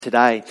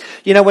Today.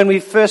 When we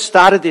first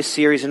started this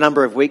series a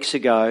number of weeks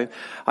ago,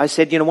 I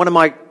said, one of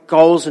my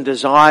goals and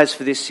desires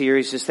for this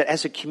series is that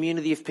as a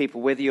community of people,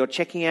 whether you're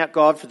checking out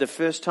God for the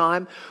first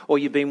time or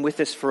you've been with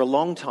us for a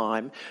long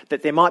time,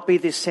 that there might be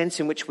this sense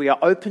in which we are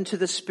open to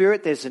the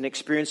Spirit, there's an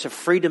experience of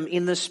freedom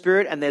in the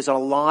Spirit, and there's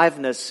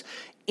aliveness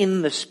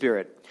in the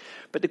Spirit.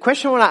 But the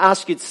question I want to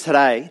ask you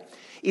today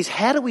is,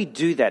 how do we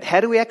do that? How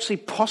do we actually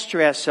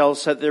posture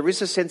ourselves so that there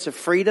is a sense of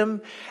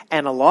freedom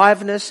and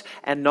aliveness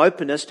and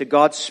openness to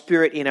God's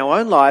Spirit in our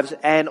own lives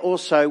and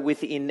also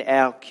within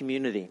our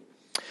community?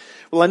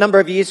 Well, a number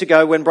of years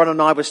ago when Bron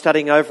and I were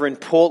studying over in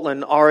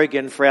Portland,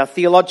 Oregon for our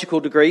theological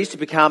degrees to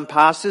become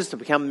pastors, to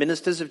become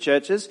ministers of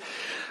churches,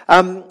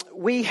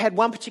 we had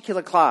one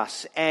particular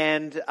class,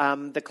 and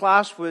the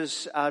class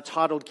was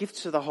titled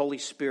Gifts of the Holy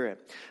Spirit.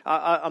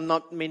 I'm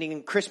not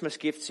meaning Christmas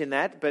gifts in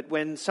that, but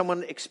when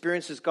someone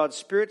experiences God's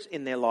Spirit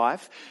in their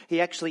life, He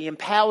actually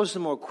empowers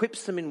them or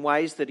equips them in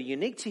ways that are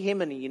unique to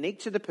Him and are unique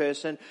to the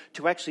person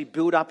to actually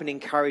build up and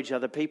encourage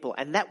other people.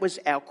 And that was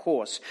our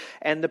course.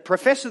 And the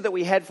professor that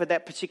we had for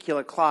that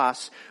particular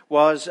class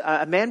was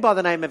a man by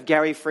the name of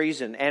Gary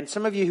Friesen. And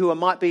some of you who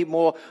might be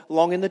more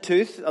long in the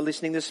tooth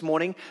listening this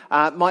morning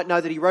might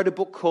know that he wrote a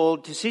book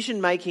called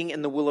Decision Making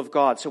and the Will of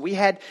God. So we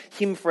had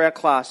him for our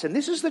class. And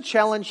this is the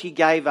challenge he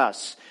gave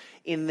us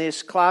in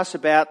this class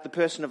about the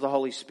person of the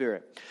Holy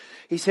Spirit.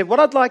 He said, what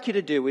I'd like you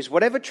to do is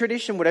whatever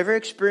tradition, whatever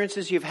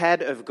experiences you've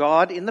had of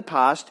God in the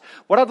past,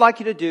 what I'd like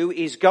you to do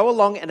is go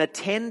along and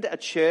attend a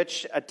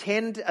church,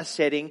 attend a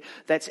setting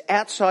that's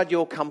outside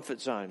your comfort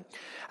zone.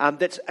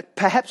 That's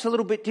perhaps a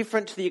little bit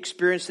different to the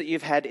experience that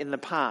you've had in the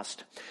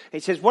past. He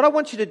says, what I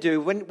want you to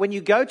do when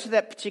you go to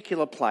that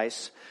particular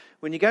place,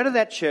 when you go to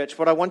that church,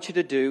 what I want you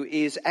to do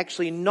is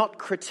actually not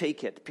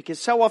critique it. Because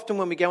so often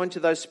when we go into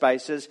those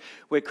spaces,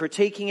 we're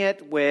critiquing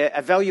it, we're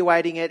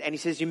evaluating it, and he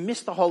says you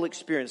miss the whole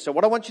experience. So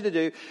what I want you to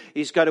do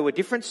is go to a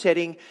different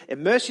setting,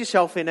 immerse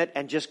yourself in it,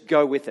 and just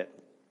go with it.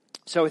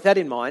 So with that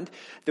in mind,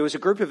 there was a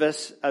group of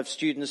us, of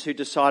students, who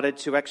decided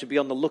to actually be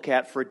on the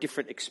lookout for a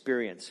different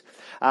experience,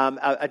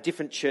 a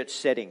different church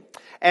setting.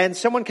 And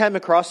someone came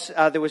across,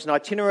 there was an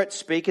itinerant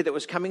speaker that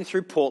was coming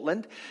through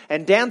Portland,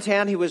 and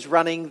downtown he was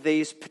running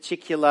these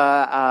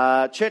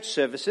particular church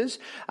services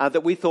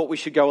that we thought we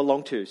should go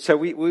along to. So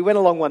we went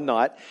along one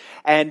night,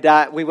 and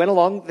we went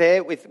along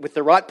there with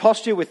the right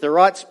posture, with the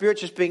right spirit,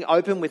 just being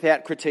open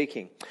without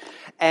critiquing.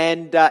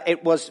 And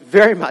it was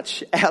very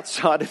much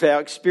outside of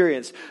our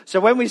experience. So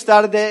when we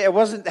started there,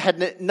 it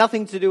had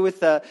nothing to do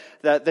with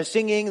the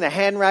singing, the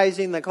hand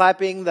raising, the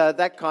clapping,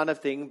 that kind of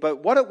thing.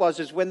 But what it was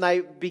is when they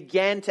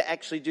began to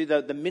actually do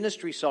the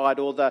ministry side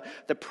or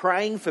the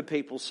praying for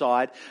people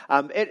side,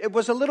 it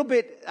was a little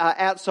bit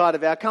outside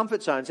of our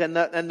comfort zones. And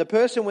the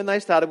person, when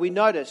they started, we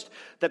noticed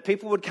that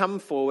people would come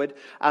forward.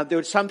 There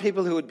were some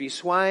people who would be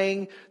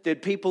swaying. There were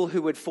people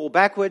who would fall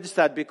backwards.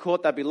 They'd be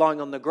caught. They'd be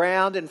lying on the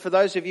ground. And for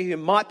those of you who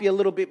might be a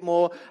little bit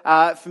more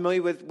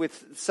familiar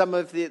with some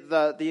of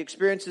the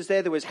experiences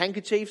there was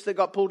handkerchiefs that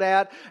got pulled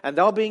out, and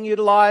they were being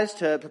utilised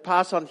to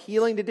pass on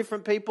healing to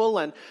different people,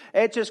 and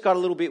it just got a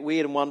little bit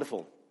weird and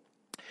wonderful.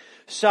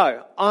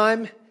 So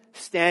I'm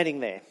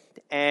standing there,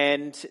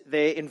 and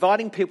they're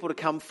inviting people to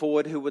come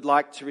forward who would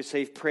like to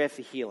receive prayer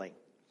for healing.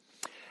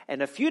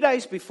 And a few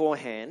days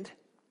beforehand,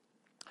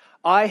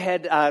 I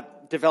had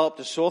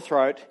developed a sore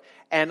throat,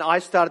 and I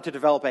started to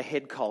develop a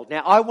head cold.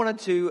 Now, I wanted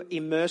to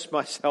immerse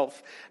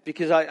myself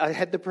because I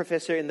had the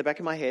professor in the back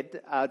of my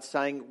head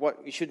saying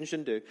what you should and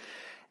shouldn't do.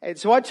 And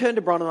so I turned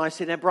to Bron and I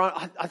said, now,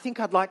 Bron, I think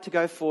I'd like to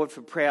go forward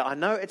for prayer. I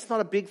know it's not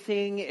a big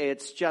thing.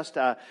 It's just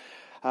a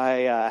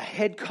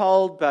head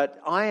cold, but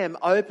I am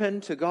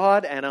open to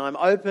God and I'm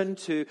open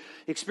to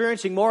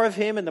experiencing more of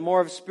Him and the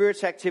more of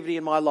Spirit's activity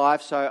in my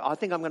life. So I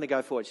think I'm going to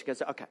go forward. She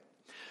goes, okay.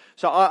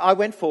 So I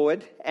went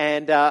forward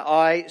and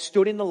I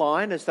stood in the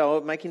line as they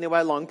were making their way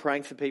along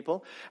praying for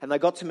people, and they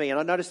got to me and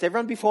I noticed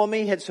everyone before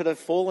me had sort of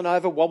fallen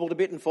over, wobbled a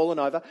bit and fallen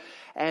over,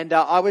 and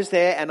I was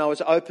there and I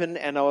was open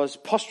and I was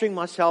posturing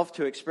myself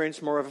to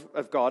experience more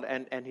of God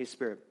and His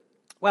Spirit.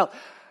 Well,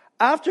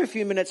 after a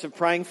few minutes of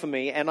praying for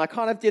me, and I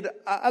kind of did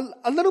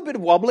a little bit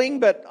of wobbling,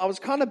 but I was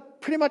kind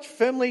of pretty much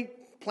firmly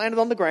planted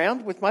on the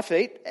ground with my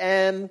feet,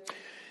 and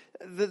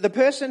the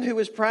person who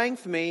was praying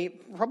for me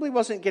probably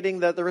wasn't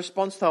getting the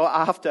response they were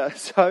after.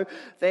 So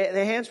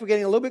their hands were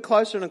getting a little bit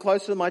closer and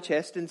closer to my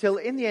chest until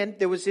in the end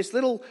there was this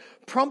little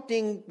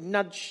prompting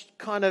nudge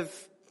kind of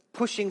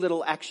pushing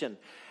little action.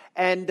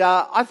 And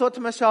I thought to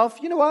myself,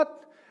 you know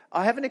what?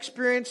 I haven't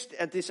experienced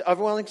this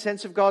overwhelming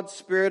sense of God's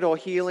Spirit or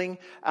healing,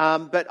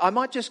 but I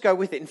might just go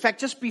with it. In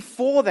fact, just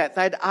before that,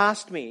 they'd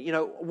asked me,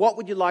 what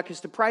would you like us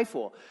to pray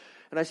for?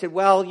 And I said,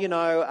 well,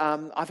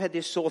 I've had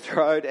this sore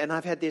throat and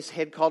I've had this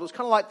head cold. It was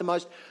kind of like the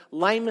most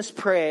lamest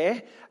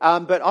prayer,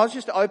 but I was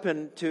just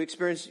open to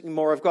experiencing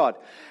more of God.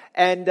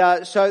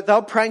 And so they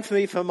were praying for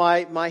me for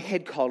my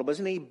head cold. It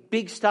wasn't any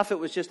big stuff. It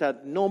was just a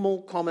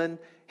normal, common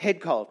head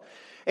cold.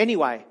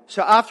 Anyway,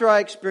 so after I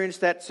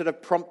experienced that sort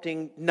of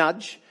prompting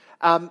nudge,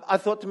 I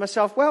thought to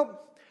myself, well,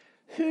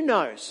 who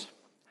knows?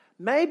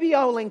 Maybe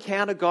I will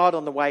encounter God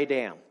on the way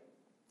down.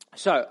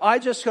 So I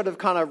just sort of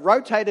kind of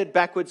rotated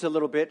backwards a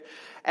little bit,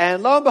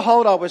 and lo and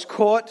behold, I was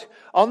caught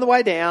on the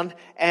way down,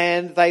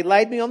 and they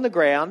laid me on the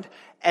ground,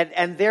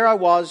 and there I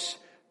was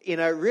in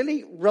a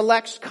really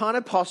relaxed kind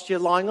of posture,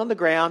 lying on the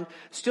ground,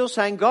 still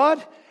saying,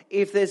 God,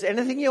 if there's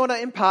anything you want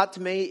to impart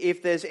to me,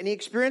 if there's any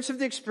experience of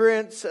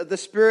the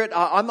Spirit,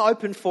 I'm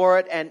open for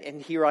it,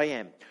 and here I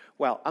am.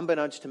 Well,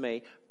 unbeknownst to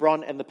me,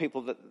 Bron and the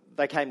people that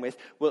they came with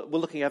were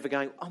looking over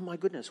going, oh my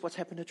goodness, what's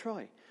happened to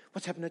Troy?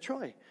 What's happened to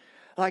Troy?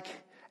 Like,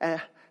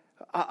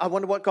 I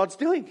wonder what God's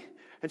doing.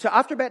 And so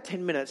after about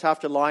 10 minutes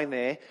after lying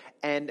there,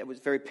 and it was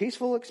a very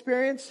peaceful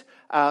experience,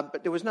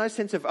 but there was no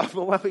sense of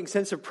overwhelming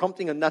sense of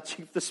prompting or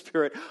nudging of the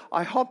Spirit,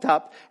 I hopped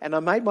up and I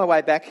made my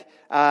way back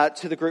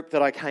to the group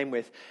that I came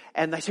with.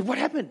 And they said, what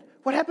happened?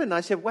 What happened? And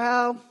I said,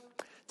 well,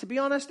 to be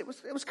honest, it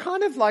was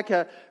kind of like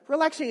a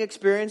relaxing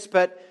experience,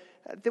 but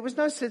there was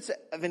no sense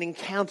of an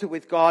encounter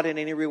with God in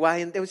any real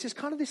way. And there was just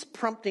kind of this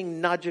prompting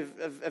nudge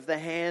of the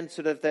hand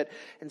sort of that.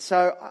 And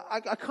so I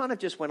kind of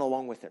just went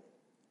along with it.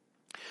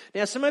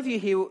 Now, some of you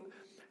here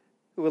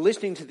who are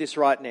listening to this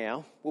right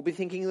now will be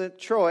thinking that,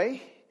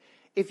 Troy,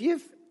 if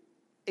you've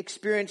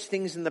experienced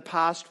things in the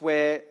past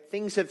where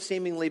things have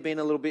seemingly been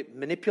a little bit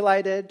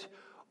manipulated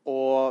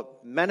or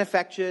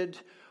manufactured,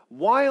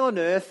 why on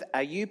earth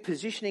are you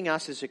positioning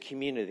us as a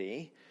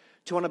community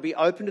to want to be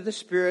open to the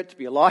Spirit, to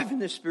be alive in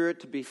the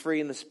Spirit, to be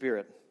free in the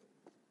Spirit?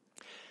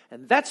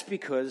 And that's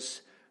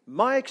because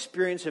my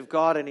experience of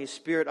God and His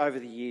Spirit over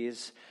the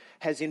years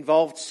has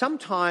involved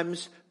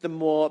sometimes the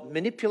more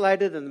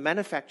manipulated and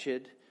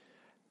manufactured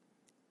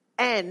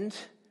and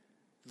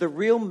the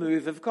real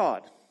move of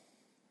God.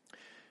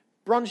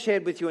 Bron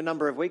shared with you a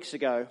number of weeks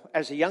ago,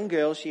 as a young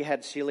girl, she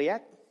had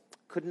celiac,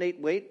 couldn't eat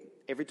wheat.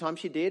 Every time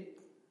she did,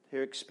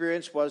 her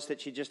experience was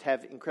that she'd just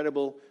have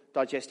incredible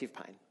digestive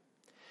pain.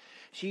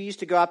 She used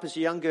to go up as a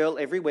young girl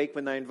every week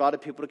when they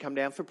invited people to come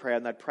down for prayer,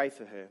 and they'd pray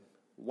for her.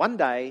 One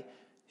day,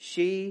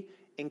 she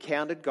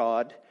encountered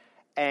God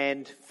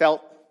and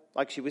felt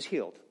like she was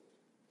healed.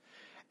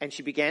 And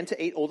she began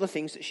to eat all the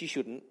things that she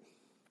shouldn't,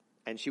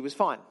 and she was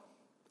fine.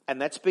 And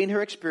that's been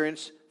her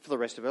experience for the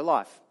rest of her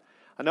life.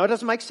 I know it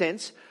doesn't make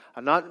sense. I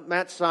know it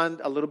might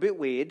sound a little bit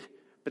weird,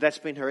 but that's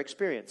been her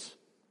experience.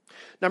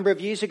 A number of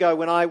years ago,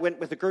 when I went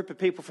with a group of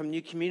people from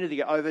New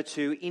Community over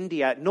to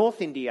India,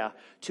 North India,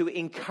 to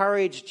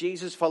encourage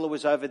Jesus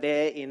followers over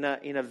there in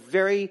a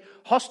very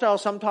hostile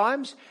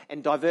sometimes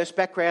and diverse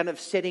background of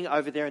setting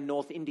over there in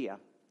North India.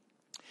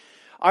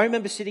 I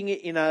remember sitting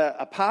in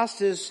a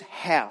pastor's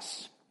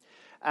house.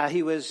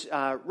 He was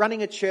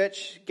running a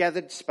church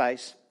gathered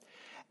space.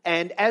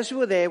 And as we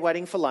were there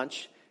waiting for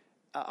lunch,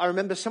 I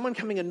remember someone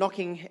coming and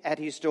knocking at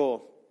his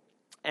door.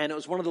 And it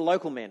was one of the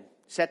local men.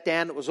 Sat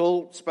down, it was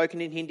all spoken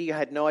in Hindi. I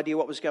had no idea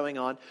what was going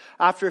on.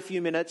 After a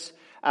few minutes,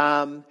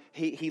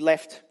 he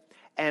left.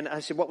 And I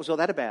said, what was all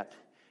that about?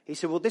 He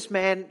said, well, this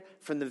man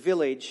from the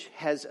village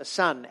has a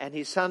son, and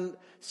his son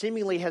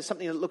seemingly has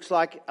something that looks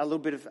like a little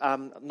bit of,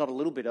 not a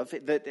little bit of,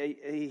 that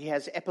he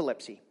has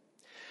epilepsy.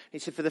 He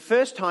said, for the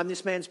first time,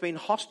 this man's been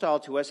hostile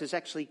to us, has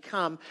actually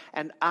come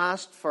and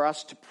asked for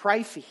us to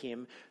pray for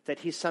him that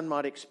his son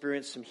might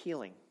experience some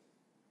healing.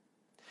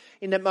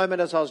 In that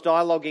moment, as I was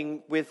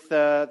dialoguing with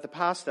the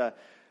pastor,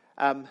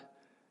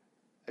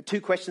 two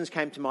questions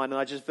came to mind, and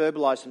I just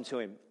verbalized them to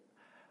him.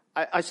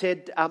 I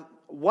said,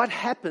 what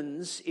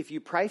happens if you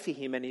pray for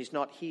him and he's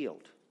not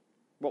healed?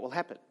 What will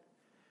happen?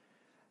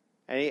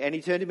 And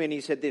he turned to me and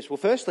he said this, well,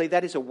 firstly,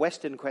 that is a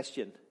Western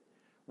question.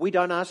 We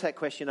don't ask that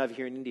question over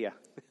here in India.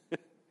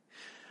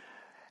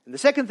 And the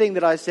second thing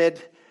that I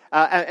said,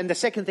 and the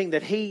second thing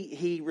that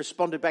he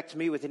responded back to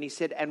me with, and he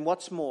said, and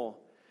what's more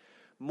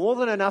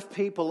than enough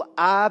people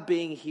are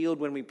being healed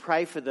when we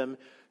pray for them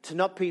to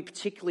not be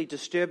particularly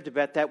disturbed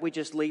about that. We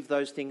just leave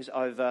those things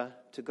over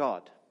to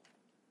God.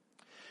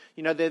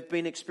 You know, there have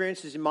been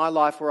experiences in my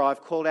life where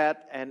I've called out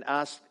and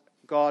asked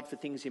God for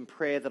things in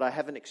prayer that I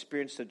haven't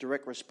experienced a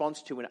direct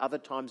response to, and other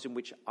times in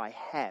which I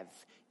have,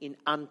 in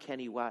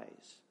uncanny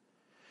ways.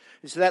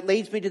 And so that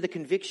leads me to the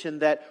conviction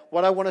that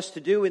what I want us to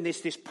do in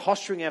this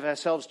posturing of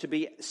ourselves to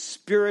be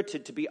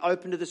spirited, to be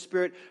open to the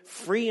Spirit,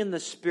 free in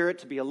the Spirit,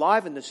 to be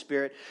alive in the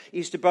Spirit,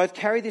 is to both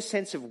carry this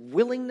sense of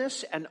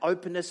willingness and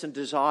openness and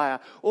desire,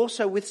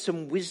 also with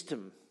some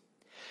wisdom.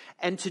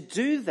 And to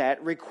do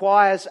that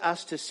requires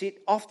us to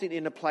sit often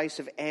in a place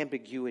of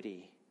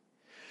ambiguity.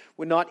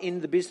 We're not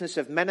in the business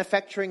of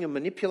manufacturing and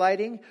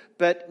manipulating,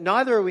 but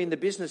neither are we in the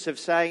business of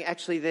saying,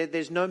 actually,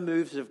 there's no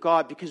moves of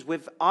God, because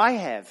I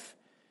have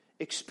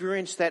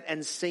experienced that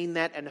and seen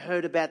that and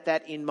heard about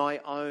that in my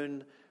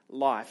own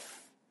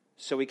life.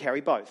 So we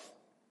carry both.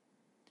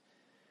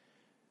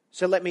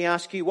 So let me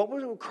ask you, what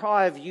would it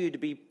require of you to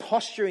be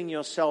posturing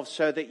yourself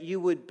so that you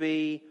would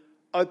be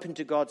open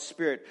to God's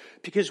Spirit?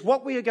 Because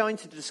what we are going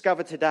to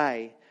discover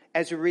today,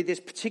 as we read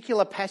this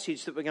particular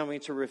passage that we're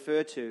going to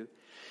refer to,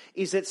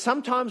 is that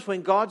sometimes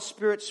when God's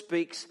Spirit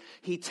speaks,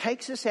 He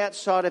takes us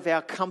outside of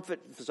our comfort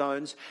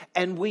zones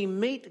and we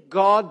meet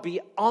God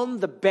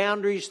beyond the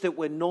boundaries that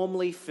we're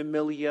normally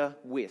familiar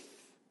with.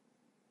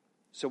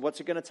 So what's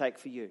it going to take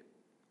for you?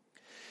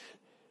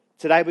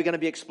 Today we're going to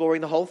be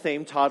exploring the whole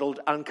theme titled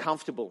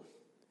Uncomfortable.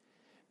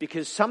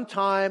 Because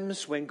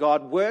sometimes when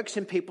God works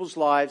in people's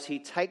lives, He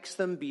takes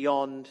them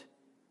beyond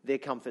their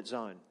comfort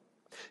zone.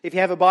 If you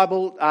have a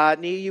Bible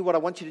near you, what I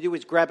want you to do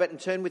is grab it and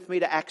turn with me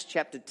to Acts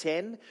chapter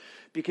 10.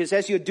 Because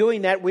as you're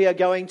doing that, we are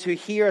going to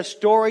hear a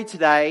story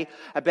today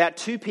about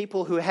two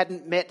people who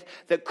hadn't met,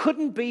 that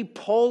couldn't be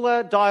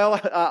polar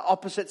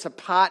opposites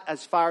apart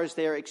as far as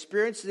their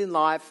experiences in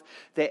life,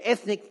 their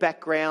ethnic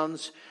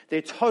backgrounds,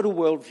 their total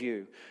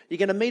worldview. You're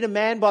going to meet a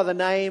man by the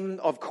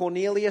name of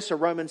Cornelius, a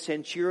Roman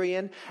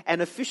centurion,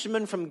 and a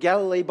fisherman from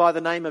Galilee by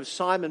the name of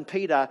Simon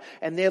Peter,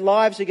 and their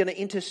lives are going to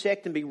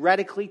intersect and be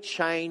radically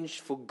changed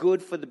for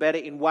good, for the better,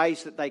 in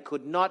ways that they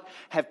could not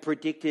have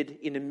predicted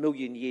in a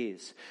million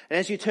years. And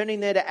as you're turning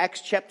there to Acts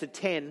chapter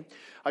 10,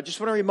 I just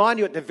want to remind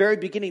you at the very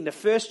beginning, the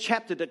first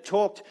chapter that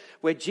talked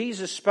where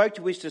Jesus spoke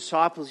to His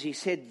disciples, He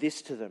said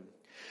this to them.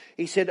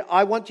 He said,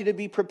 I want you to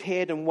be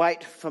prepared and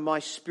wait for my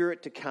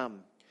Spirit to come.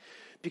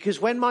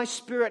 Because when my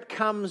Spirit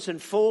comes and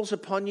falls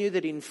upon you,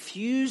 that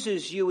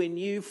infuses you in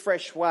new,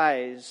 fresh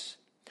ways,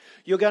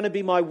 you're going to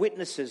be my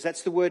witnesses.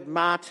 That's the word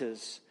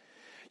martyrs.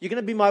 You're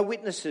going to be my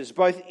witnesses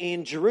both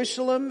in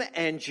Jerusalem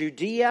and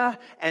Judea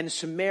and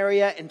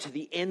Samaria and to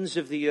the ends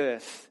of the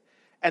earth.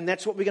 And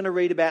that's what we're going to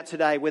read about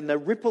today, when the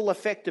ripple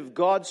effect of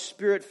God's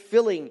Spirit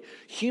filling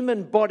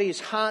human bodies,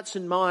 hearts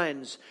and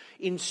minds,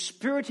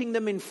 inspiriting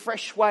them in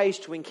fresh ways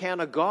to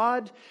encounter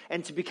God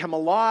and to become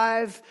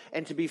alive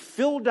and to be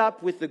filled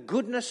up with the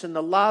goodness and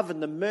the love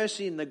and the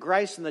mercy and the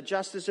grace and the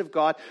justice of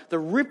God. The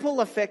ripple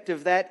effect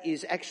of that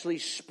is actually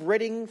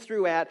spreading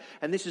throughout,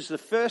 and this is the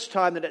first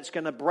time that it's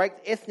going to break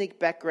ethnic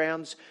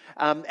backgrounds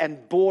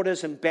and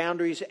borders and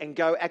boundaries and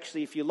go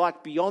actually, if you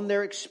like, beyond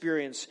their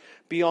experience,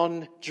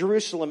 beyond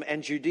Jerusalem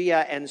and Judea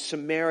and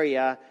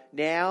Samaria,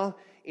 now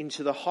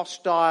into the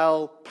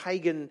hostile,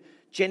 pagan,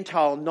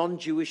 Gentile,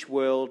 non-Jewish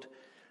world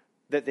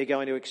that they're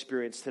going to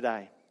experience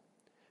today.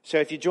 So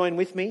if you join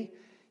with me,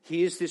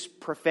 here's this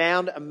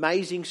profound,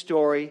 amazing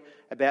story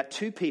about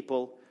two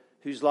people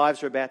whose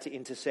lives are about to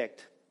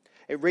intersect.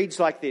 It reads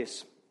like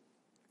this.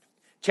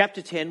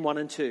 Chapter 10, 1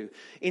 and 2.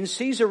 In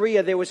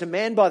Caesarea there was a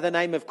man by the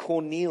name of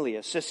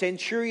Cornelius, a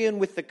centurion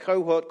with the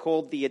cohort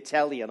called the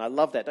Italian. I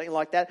love that. Don't you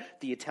like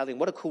that? The Italian.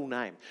 What a cool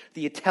name.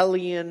 The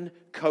Italian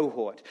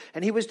cohort.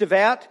 And he was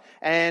devout,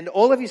 and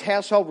all of his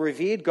household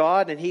revered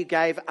God, and he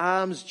gave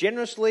alms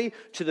generously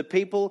to the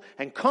people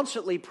and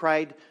constantly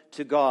prayed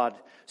to God.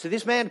 So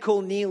this man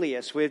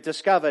Cornelius, we've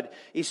discovered,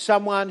 is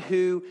someone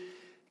who,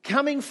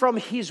 coming from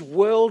his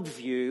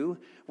worldview,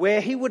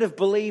 where he would have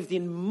believed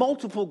in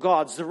multiple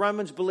gods. The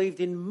Romans believed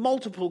in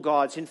multiple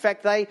gods. In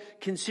fact, they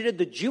considered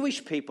the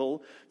Jewish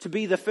people to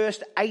be the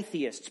first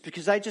atheists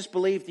because they just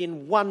believed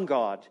in one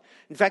God.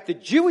 In fact, the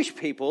Jewish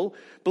people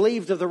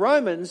believed of the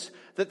Romans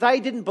that they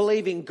didn't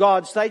believe in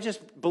gods. They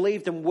just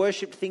believed and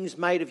worshipped things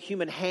made of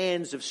human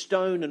hands, of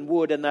stone and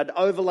wood, and they'd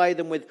overlay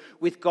them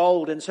with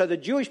gold. And so the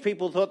Jewish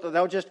people thought that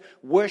they were just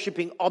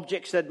worshipping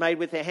objects they'd made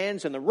with their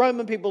hands, and the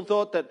Roman people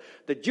thought that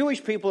the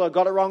Jewish people had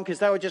got it wrong because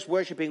they were just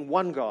worshipping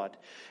one God.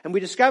 And we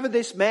discovered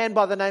this man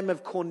by the name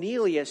of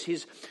Cornelius.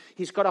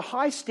 He's got a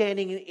high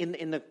standing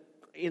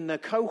in the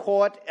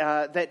cohort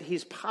that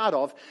he's part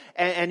of,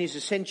 and he's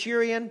a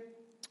centurion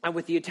and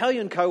with the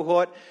Italian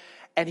cohort,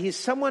 and he's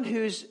someone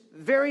who's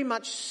very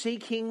much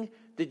seeking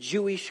the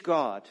Jewish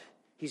God.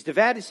 He's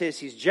devout. He says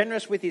he's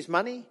generous with his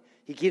money.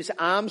 He gives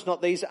alms,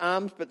 not these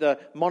alms, but the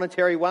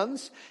monetary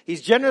ones.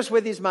 He's generous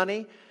with his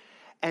money,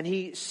 and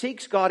he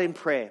seeks God in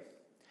prayer.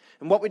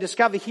 And what we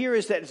discover here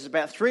is that it's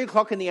about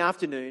 3:00 in the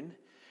afternoon,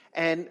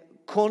 and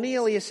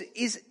Cornelius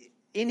is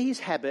in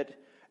his habit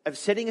of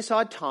setting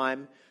aside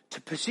time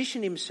to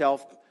position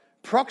himself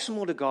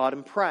proximal to God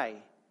and pray.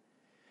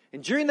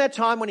 And during that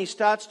time when he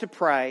starts to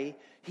pray,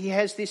 he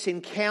has this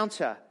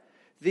encounter,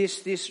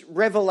 this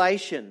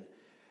revelation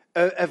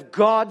of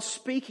God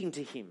speaking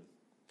to him.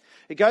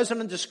 It goes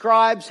on and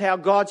describes how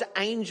God's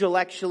angel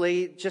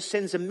actually just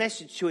sends a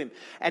message to him,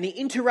 and he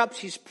interrupts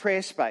his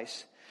prayer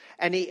space.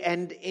 And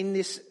in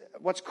this,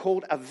 what's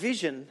called a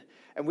vision,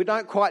 and we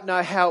don't quite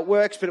know how it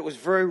works, but it was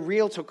very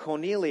real to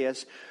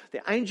Cornelius.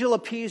 The angel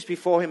appears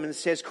before him and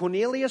says,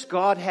 Cornelius,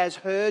 God has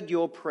heard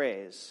your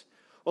prayers.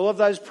 All of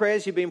those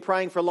prayers you've been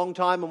praying for a long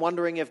time and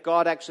wondering if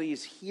God actually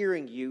is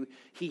hearing you,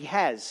 He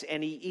has,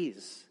 and He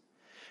is.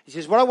 He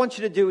says, what I want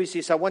you to do is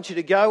this. I want you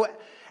to go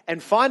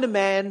and find a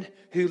man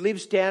who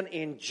lives down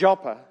in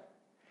Joppa,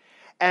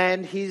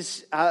 and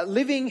he's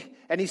living,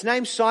 and his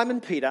name's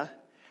Simon Peter,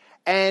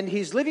 and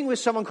he's living with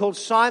someone called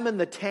Simon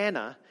the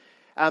Tanner,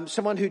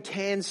 someone who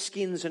tans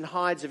skins and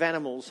hides of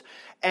animals,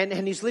 and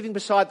he's living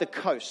beside the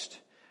coast.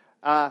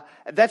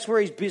 That's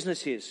where his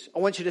business is. I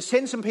want you to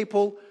send some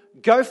people,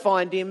 go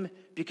find him,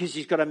 because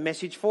he's got a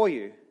message for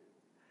you.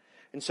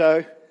 And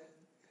so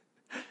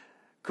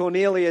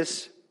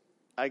Cornelius,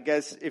 I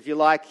guess, if you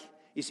like,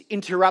 is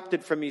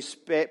interrupted from his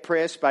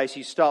prayer space.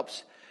 He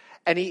stops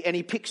and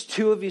he picks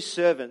two of his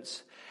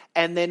servants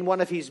and then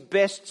one of his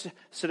best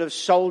sort of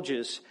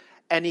soldiers,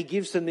 and he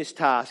gives them this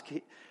task.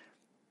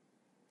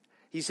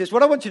 He says,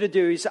 what I want you to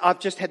do is, I've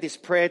just had this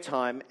prayer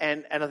time,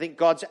 and I think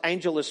God's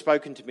angel has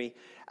spoken to me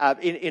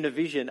in a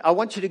vision. I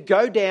want you to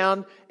go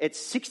down, it's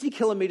 60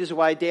 kilometers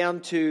away,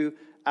 down to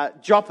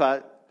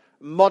Joppa,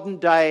 modern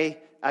day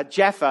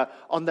Jaffa,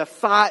 on the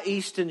far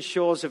eastern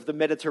shores of the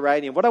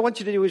Mediterranean. What I want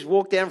you to do is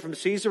walk down from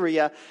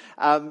Caesarea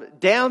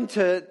down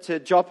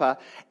to Joppa,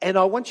 and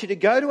I want you to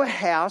go to a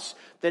house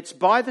that's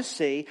by the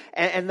sea,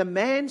 and the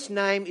man's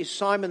name is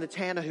Simon the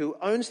Tanner, who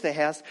owns the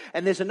house,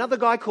 and there's another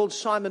guy called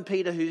Simon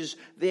Peter who's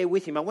there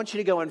with him. I want you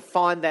to go and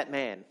find that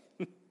man.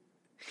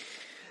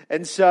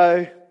 And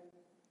so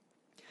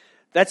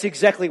that's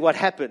exactly what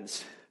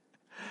happens.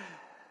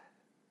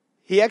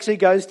 He actually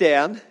goes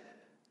down,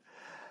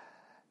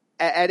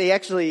 and he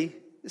actually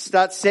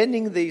starts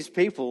sending these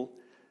people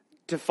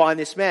to find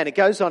this man. It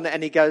goes on,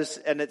 and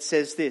it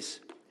says this.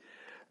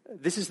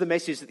 This is the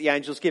message that the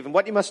angel's given.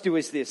 What you must do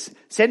is this.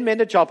 Send men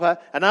to Joppa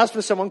and ask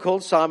for someone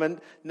called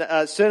Simon,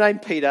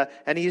 surnamed Peter,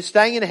 and he is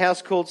staying in a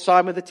house called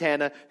Simon the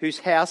Tanner, whose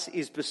house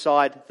is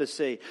beside the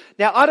sea.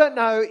 Now, I don't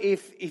know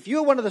if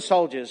you're one of the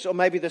soldiers or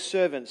maybe the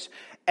servants,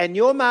 and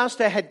your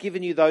master had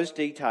given you those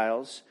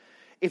details,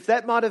 if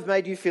that might have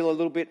made you feel a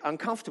little bit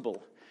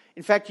uncomfortable.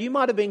 In fact, you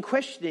might have been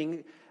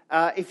questioning,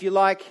 if you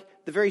like,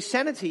 the very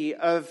sanity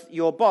of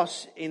your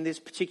boss in this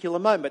particular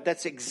moment.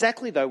 That's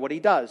exactly, though, what he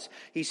does.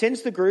 He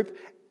sends the group,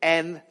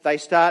 and they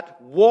start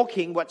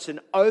walking what's an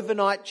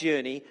overnight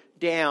journey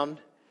down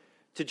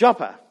to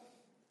Joppa.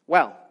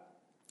 Well,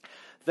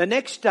 the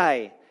next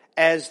day,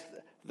 as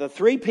the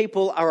three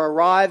people are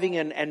arriving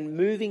and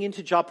moving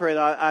into Joppa, and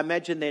I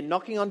imagine they're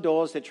knocking on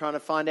doors, they're trying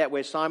to find out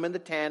where Simon the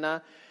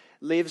Tanner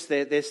lives.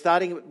 They're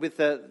starting with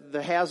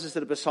the houses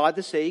that are beside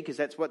the sea, because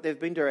that's what they've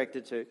been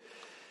directed to.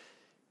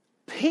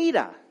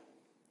 Peter,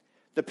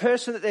 the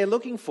person that they're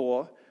looking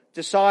for,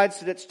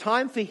 decides that it's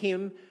time for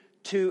him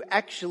to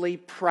actually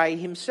pray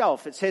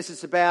himself. It says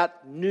it's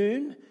about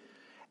noon,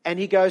 and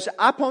he goes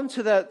up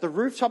onto the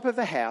rooftop of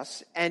the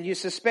house, and you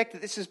suspect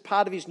that this is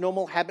part of his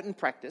normal habit and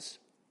practice,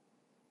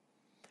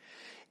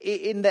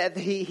 in that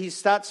he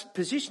starts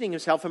positioning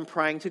himself and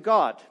praying to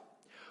God,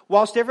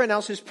 whilst everyone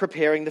else is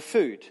preparing the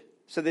food.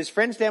 So there's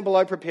friends down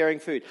below preparing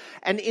food.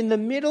 And in the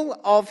middle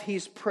of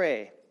his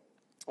prayer,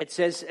 it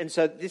says, and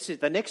so this is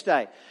the next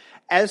day,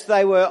 as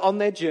they were on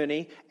their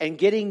journey and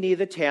getting near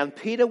the town,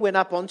 Peter went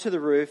up onto the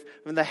roof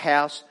from the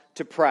house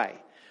to pray.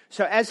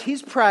 So as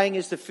he's praying,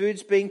 as the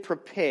food's being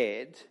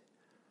prepared,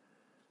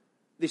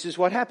 this is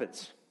what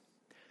happens.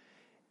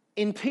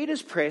 In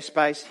Peter's prayer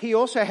space, he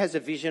also has a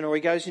vision, or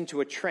he goes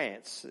into a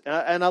trance.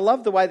 And I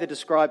love the way they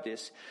describe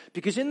this,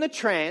 because in the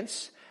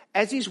trance,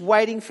 as he's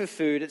waiting for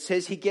food, it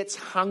says he gets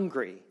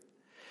hungry.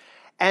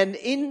 And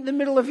in the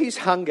middle of his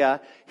hunger,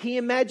 he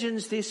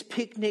imagines this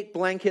picnic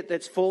blanket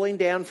that's falling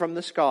down from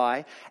the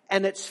sky,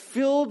 and it's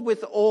filled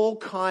with all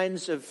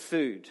kinds of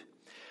food.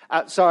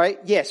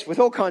 With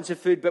all kinds of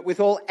food, but with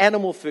all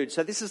animal food.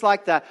 So this is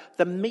like the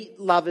meat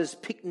lover's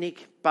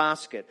picnic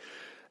basket.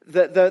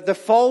 The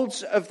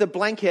folds of the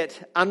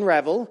blanket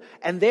unravel,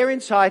 and there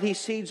inside he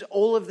sees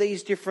all of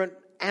these different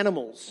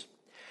animals.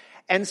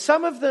 And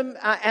some of them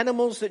are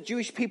animals that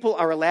Jewish people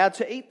are allowed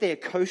to eat. They're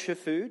kosher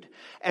food.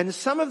 And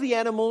some of the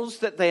animals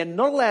that they are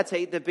not allowed to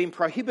eat, they've been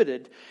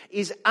prohibited,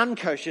 is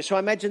unkosher. So I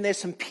imagine there's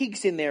some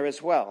pigs in there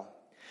as well.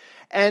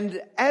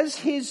 And as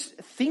he's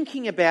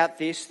thinking about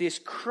this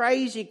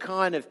crazy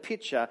kind of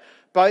picture,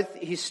 both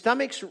his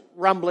stomach's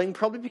rumbling,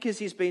 probably because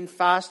he's been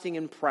fasting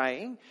and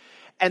praying,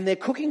 and they're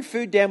cooking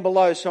food down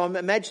below, so I'm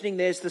imagining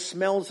there's the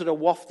smells that are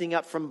wafting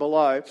up from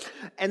below.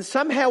 And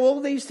somehow all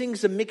these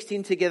things are mixed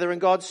in together, and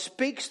God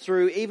speaks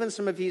through even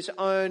some of his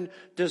own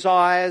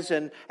desires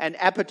and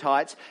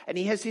appetites, and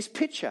he has this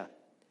picture.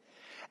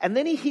 And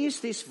then he hears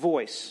this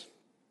voice,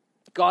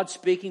 God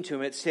speaking to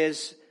him. It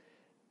says,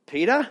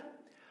 Peter,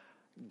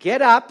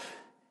 get up,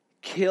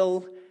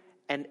 kill,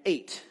 and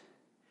eat.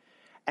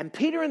 And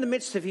Peter, in the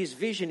midst of his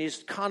vision,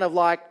 is kind of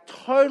like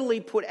totally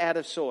put out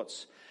of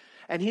sorts.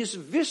 And his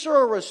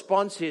visceral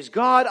response is,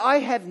 God, I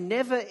have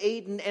never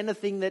eaten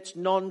anything that's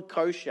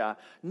non-kosher.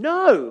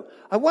 No,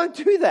 I won't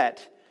do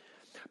that.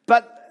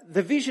 But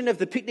the vision of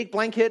the picnic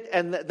blanket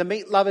and the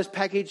meat lovers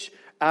package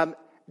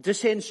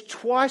descends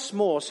twice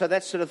more. So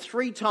that's sort of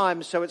 3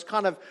 times. So it's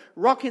kind of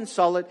rock and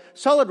solid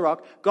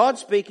rock. God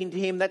speaking to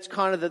him, that's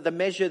kind of the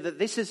measure that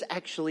this is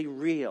actually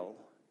real.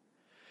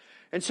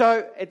 And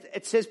so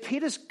it says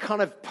Peter's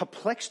kind of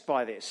perplexed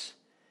by this.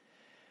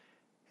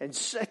 And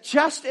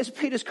just as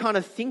Peter's kind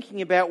of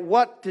thinking about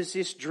what does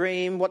this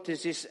dream, what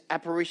does this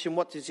apparition,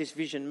 what does this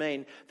vision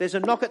mean, there's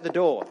a knock at the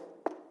door.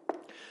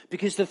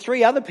 Because the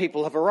 3 other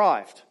people have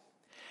arrived.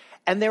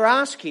 And they're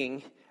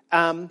asking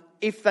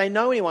if they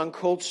know anyone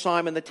called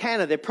Simon the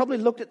Tanner. They've probably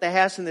looked at the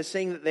house and they're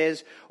seeing that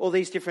there's all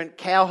these different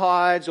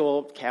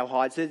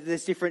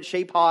there's different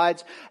sheep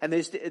hides, and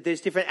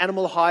there's different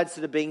animal hides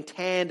that are being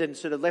tanned and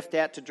sort of left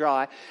out to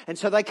dry. And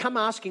so they come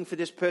asking for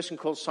this person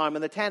called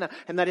Simon the Tanner,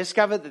 and they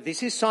discover that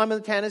this is Simon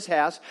the Tanner's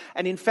house,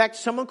 and in fact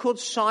someone called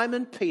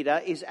Simon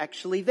Peter is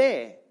actually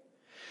there.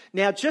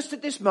 Now, just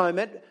at this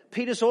moment,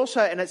 Peter's also,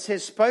 and it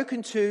says,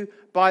 spoken to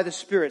by the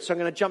Spirit. So I'm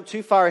going to jump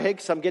too far ahead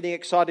because I'm getting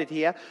excited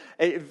here.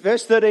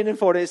 Verse 13 and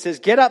 14, it says,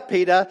 "Get up,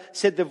 Peter,"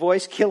 said the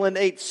voice, "kill and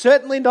eat."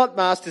 "Certainly not,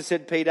 Master,"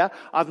 said Peter.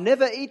 "I've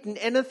never eaten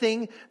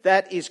anything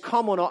that is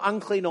common or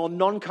unclean or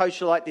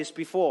non-kosher like this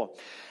before."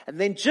 And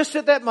then just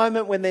at that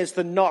moment when there's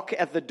the knock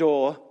at the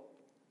door,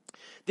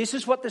 this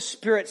is what the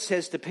Spirit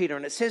says to Peter.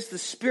 And it says, the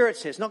Spirit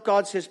says, not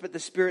God says, but the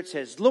Spirit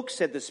says, "Look,"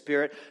 said the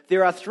Spirit,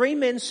 "there are 3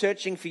 men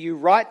searching for you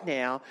right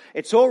now.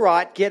 It's all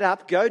right. Get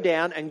up, go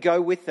down and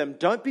go with them.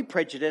 Don't be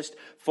prejudiced,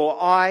 for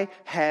I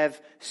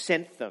have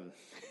sent them."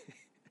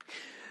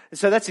 And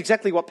so that's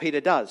exactly what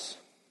Peter does.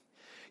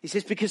 He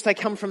says, because they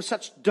come from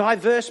such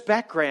diverse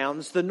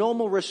backgrounds, the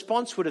normal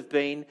response would have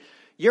been,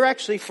 "You're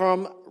actually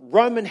from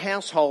Roman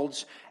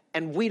households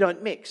and we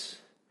don't mix."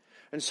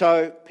 And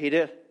so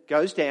Peter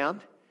goes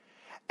down,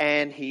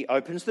 and he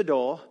opens the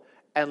door,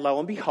 and lo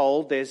and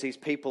behold, there's these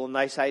people, and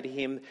they say to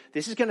him,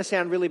 "This is going to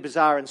sound really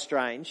bizarre and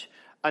strange.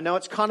 I know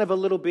it's kind of a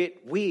little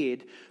bit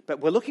weird, but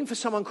we're looking for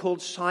someone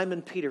called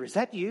Simon Peter. Is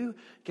that you?"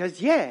 He goes,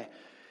 "Yeah,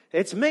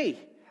 it's me.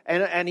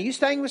 And are you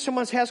staying with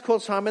someone's house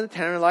called Simon the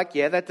Tanner?" And like,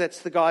 "Yeah, that's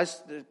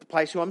the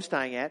place who I'm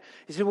staying at."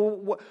 He said,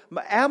 "Well,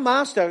 our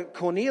master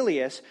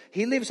Cornelius,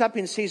 he lives up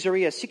in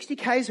Caesarea, 60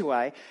 k's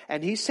away,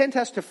 and he sent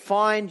us to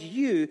find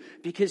you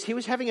because he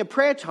was having a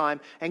prayer time,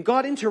 and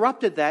God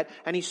interrupted that,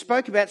 and he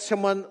spoke about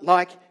someone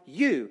like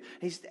you."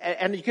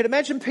 And you could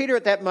imagine Peter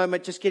at that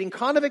moment just getting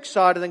kind of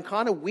excited and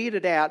kind of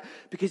weirded out,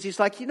 because he's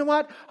like, "You know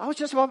what? I was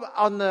just up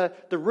on the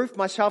roof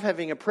myself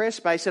having a prayer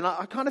space, and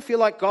I kind of feel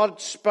like God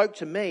spoke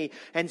to me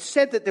and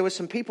said that there were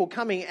some people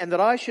coming and that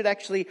I should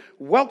actually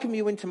welcome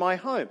you into my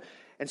home.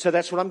 And so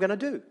that's what I'm going to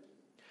do."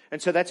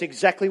 And so that's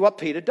exactly what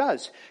Peter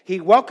does. He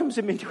welcomes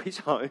them into his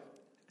home.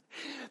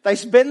 They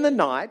spend the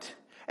night,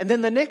 and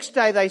then the next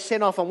day they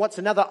set off on what's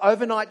another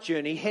overnight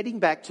journey heading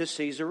back to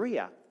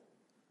Caesarea.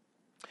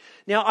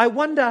 Now, I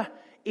wonder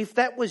if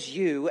that was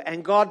you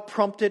and God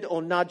prompted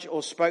or nudged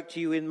or spoke to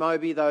you in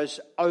maybe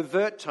those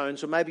overt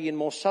tones or maybe in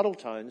more subtle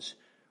tones,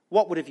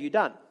 what would have you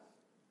done?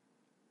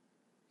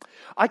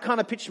 I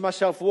kind of picture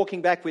myself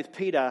walking back with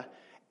Peter,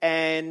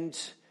 and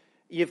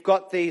you've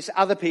got these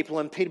other people,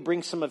 and Peter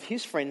brings some of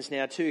his friends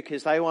now too,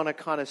 because they want to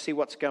kind of see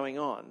what's going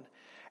on.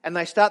 And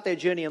they start their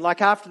journey, and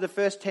like after the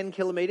first 10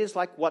 kilometers,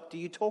 like what do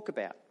you talk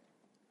about?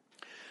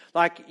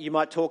 Like you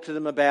might talk to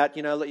them about,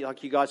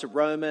 like you guys are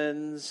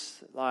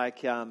Romans,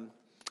 like,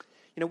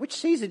 which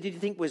Caesar did you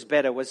think was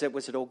better? Was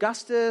it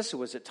Augustus or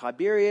was it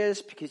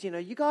Tiberius? Because,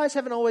 you guys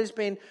haven't always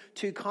been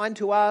too kind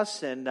to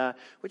us, and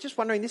we're just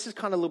wondering, this is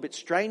kind of a little bit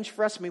strange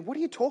for us. I mean, what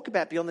do you talk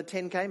about beyond the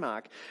 10K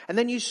mark? And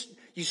then you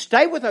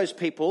stay with those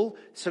people,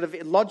 sort of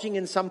lodging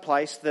in some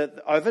place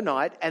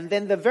overnight, and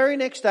then the very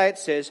next day it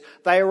says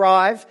they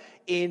arrive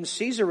in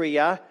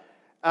Caesarea,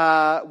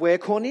 where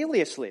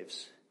Cornelius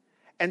lives.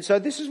 And so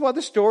this is why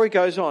the story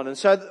goes on. And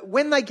so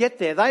when they get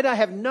there, they don't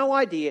have no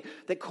idea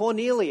that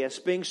Cornelius,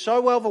 being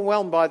so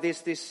overwhelmed by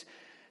this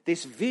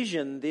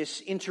vision,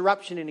 this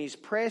interruption in his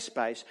prayer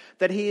space,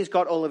 that he has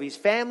got all of his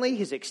family,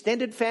 his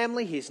extended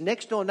family, his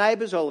next door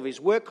neighbours, all of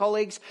his work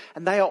colleagues,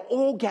 and they are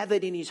all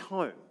gathered in his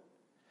home.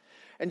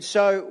 And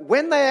so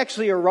when they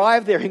actually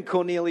arrive there in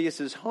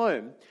Cornelius's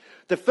home,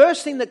 the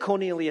first thing that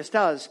Cornelius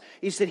does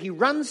is that he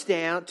runs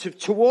down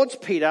towards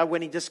Peter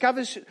when he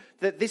discovers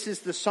that this is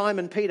the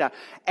Simon Peter,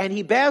 and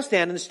he bows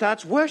down and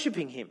starts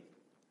worshipping him.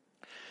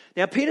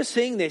 Now, Peter,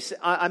 seeing this,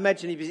 I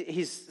imagine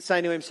he's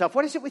saying to himself,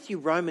 "What is it with you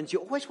Romans? You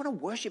always want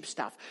to worship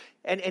stuff."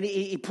 And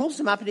he pulls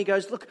them up and he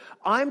goes, "Look,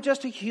 I'm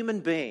just a human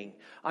being.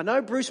 I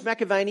know Bruce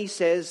McAvaney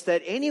says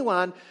that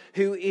anyone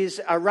who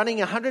is running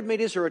 100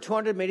 metres or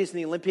 200 metres in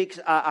the Olympics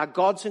are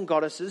gods and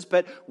goddesses,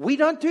 but we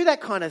don't do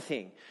that kind of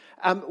thing.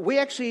 We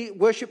actually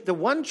worship the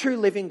one true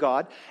living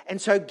God. And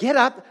so get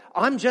up,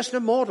 I'm just a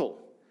mortal."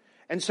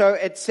 And so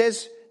it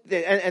says,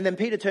 and then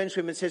Peter turns to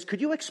him and says, "Could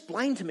you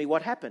explain to me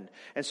what sentence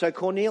And so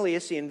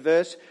Cornelius in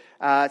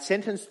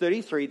sentence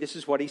 33, this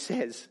is what he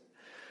says.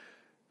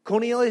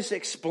 Cornelius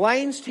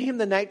explains to him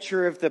the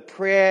nature of the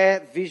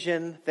prayer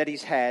vision that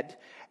he's had.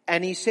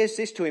 And he says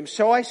this to him: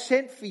 "So I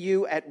sent for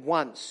you at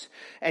once,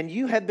 and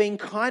you have been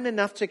kind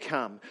enough to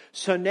come.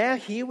 So now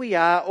here we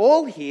are,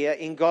 all here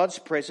in God's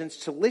presence,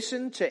 to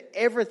listen to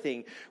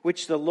everything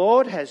which the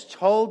Lord has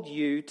told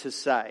you to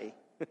say."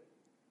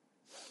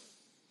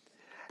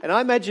 And I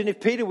imagine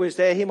if Peter was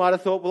there, he might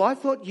have thought, "Well, I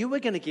thought you were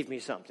going to give me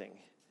something."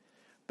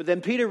 But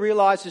then Peter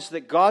realizes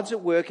that God's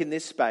at work in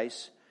this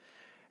space.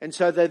 And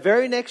so the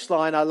very next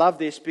line, I love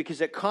this because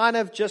it kind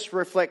of just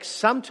reflects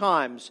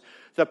sometimes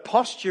the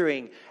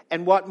posturing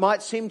and what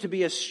might seem to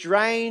be a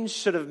strange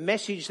sort of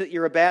message that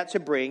you're about to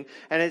bring.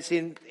 And it's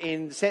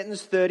in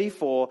sentence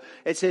 34.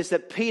 It says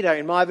that Peter,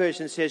 in my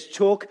version, says,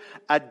 took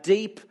a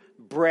deep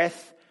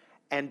breath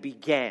and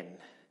began.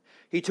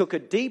 He took a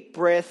deep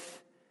breath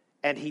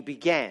and he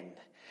began.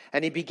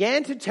 And he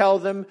began to tell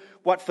them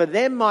what for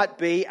them might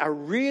be a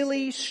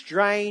really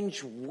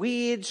strange,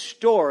 weird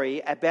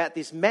story about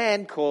this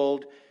man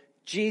called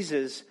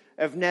Jesus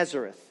of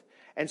Nazareth.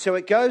 And so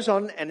it goes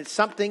on, and it's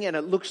something, and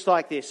it looks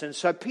like this. And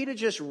so Peter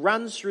just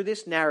runs through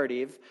this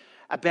narrative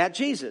about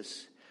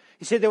Jesus.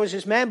 He said there was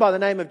this man by the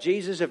name of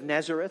Jesus of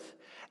Nazareth,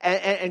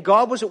 and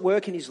God was at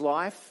work in his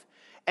life.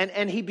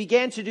 And he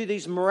began to do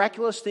these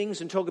miraculous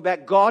things and talk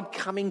about God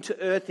coming to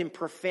earth in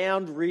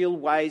profound, real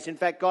ways. In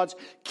fact, God's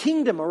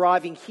kingdom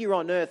arriving here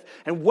on earth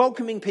and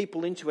welcoming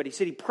people into it. He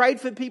said he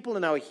prayed for people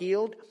and they were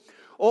healed.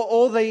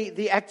 All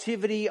the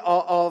activity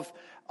of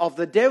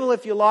the devil,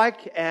 if you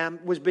like,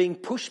 was being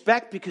pushed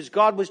back because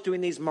God was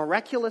doing these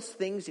miraculous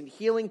things in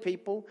healing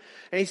people.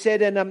 And he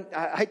said, and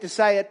I hate to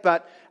say it,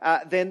 but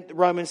then the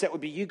Romans, that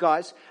would be you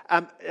guys,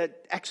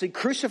 actually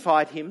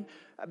crucified him.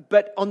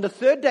 But on the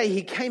third day,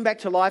 he came back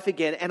to life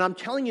again. And I'm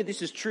telling you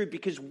this is true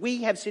because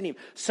we have seen him.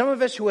 Some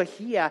of us who are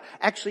here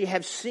actually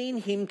have seen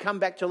him come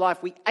back to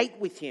life. We ate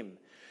with him.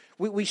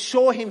 We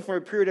saw him for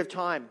a period of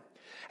time.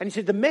 And he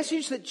said the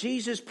message that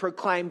Jesus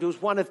proclaimed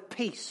was one of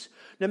peace.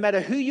 No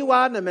matter who you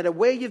are, no matter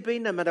where you've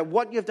been, no matter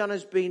what you've done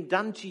has been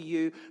done to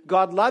you,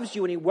 God loves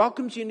you and he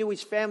welcomes you into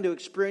his family to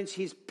experience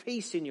his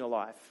peace in your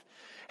life.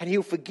 And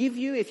he'll forgive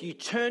you if you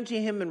turn to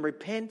him and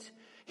repent.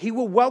 He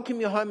will welcome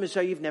you home as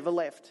though you've never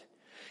left.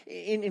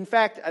 In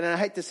fact, and I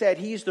hate to say it,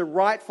 he is the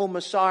rightful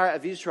Messiah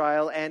of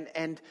Israel,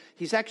 and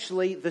he's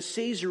actually the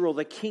Caesar or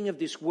the king of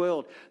this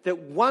world. That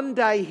one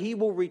day he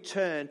will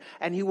return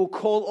and he will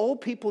call all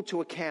people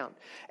to account.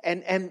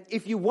 And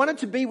if you wanted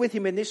to be with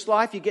him in this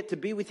life, you get to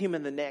be with him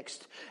in the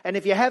next. And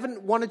if you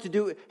haven't wanted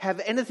to have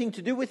anything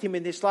to do with him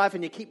in this life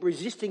and you keep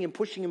resisting and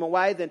pushing him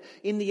away, then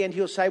in the end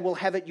he'll say, well,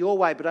 have it your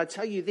way. But I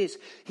tell you this,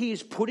 he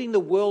is putting the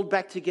world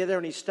back together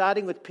and he's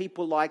starting with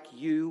people like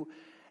you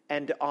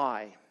and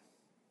I.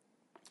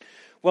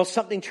 Well,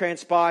 something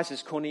transpires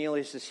as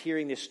Cornelius is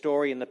hearing this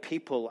story and the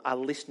people are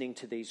listening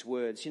to these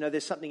words. You know,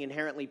 there's something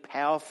inherently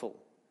powerful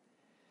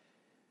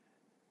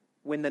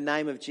when the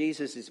name of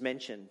Jesus is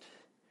mentioned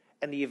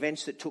and the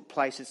events that took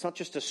place. It's not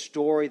just a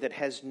story that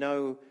has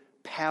no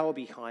power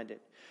behind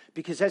it.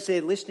 Because as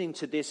they're listening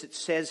to this, it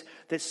says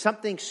that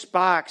something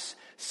sparks,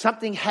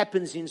 something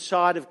happens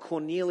inside of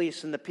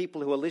Cornelius and the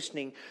people who are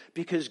listening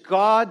because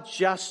God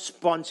just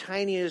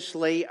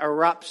spontaneously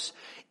erupts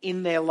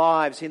in their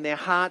lives, in their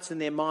hearts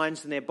and their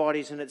minds and their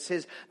bodies. And it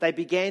says they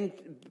began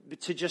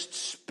to just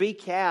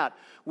speak out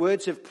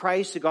words of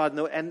praise to God.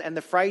 And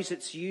the phrase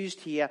that's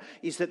used here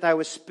is that they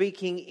were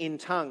speaking in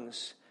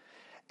tongues.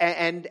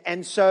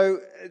 And so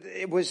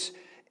it was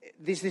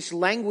this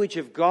language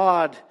of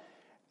God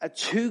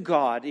to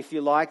God, if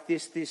you like,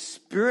 this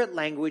spirit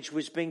language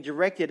was being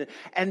directed.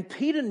 And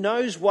Peter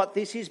knows what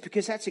this is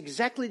because that's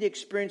exactly the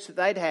experience that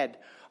they'd had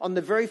on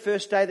the very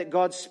first day that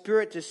God's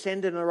Spirit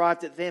descended and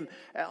arrived at them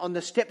on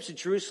the steps of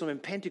Jerusalem in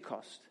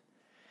Pentecost.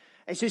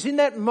 And he says in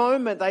that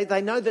moment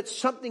they know that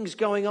something's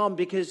going on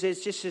because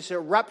there's just this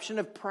eruption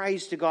of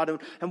praise to God.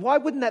 And why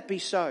wouldn't that be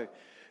so?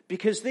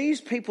 Because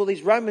these people,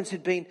 these Romans,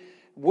 had been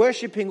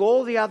worshipping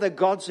all the other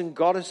gods and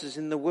goddesses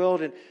in the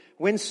world. And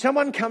when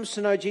someone comes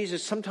to know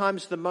Jesus,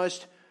 sometimes the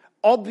most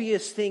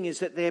obvious thing is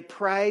that their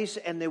praise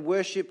and their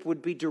worship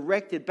would be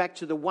directed back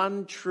to the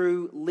one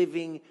true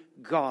living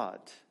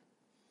God.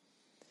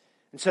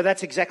 And so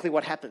that's exactly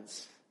what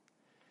happens.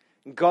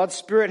 God's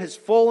Spirit has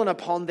fallen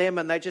upon them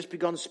and they just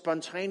begun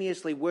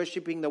spontaneously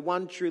worshipping the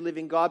one true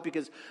living God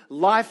because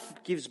life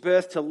gives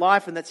birth to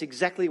life, and that's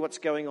exactly what's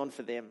going on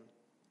for them.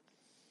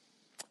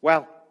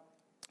 Well,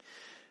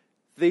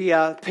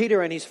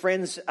 Peter and his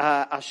friends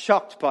are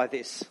shocked by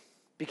this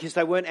because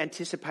they weren't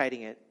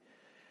anticipating it.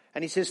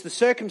 And he says the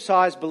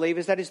circumcised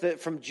believers, that is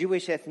from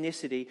Jewish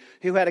ethnicity,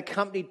 who had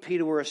accompanied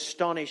Peter were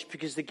astonished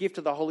because the gift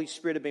of the Holy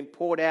Spirit had been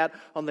poured out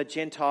on the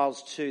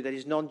Gentiles too, that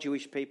is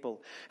non-Jewish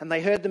people. And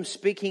they heard them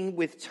speaking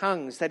with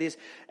tongues, that is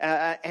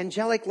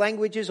angelic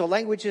languages or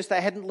languages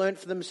they hadn't learned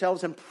for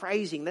themselves, and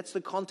praising. That's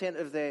the content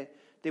of their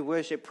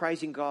worship,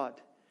 praising God.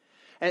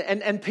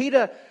 And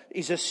Peter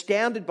is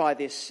astounded by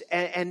this,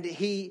 and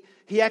he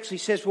actually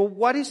says, well,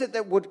 what is it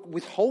that would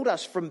withhold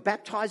us from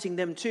baptizing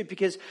them too?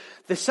 Because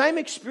the same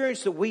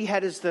experience that we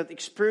had is the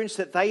experience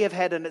that they have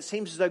had, and it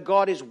seems as though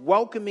God is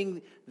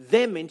welcoming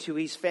them into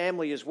his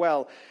family as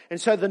well. And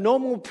so the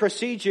normal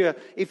procedure,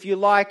 if you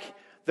like,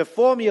 the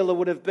formula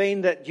would have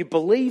been that you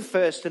believe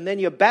first and then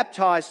you're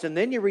baptized and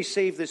then you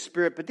receive the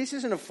Spirit. But this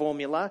isn't a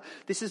formula.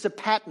 This is a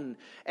pattern.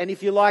 And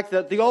if you like,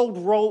 the old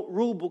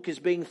rule book is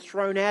being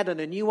thrown out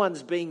and a new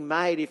one's being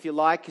made, if you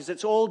like, because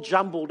it's all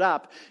jumbled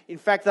up. In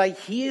fact, they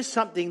hear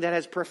something that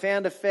has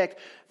profound effect.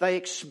 They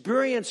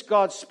experience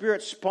God's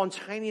Spirit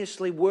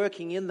spontaneously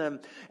working in them.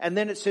 And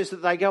then it says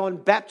that they go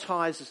and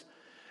baptize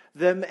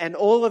them, and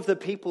all of the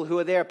people who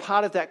are there are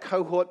part of that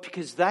cohort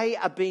because they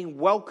are being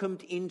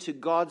welcomed into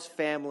God's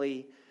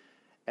family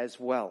as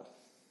well.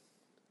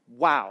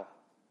 Wow.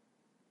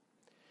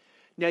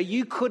 Now,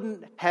 you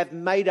couldn't have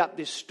made up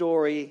this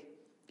story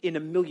in a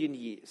million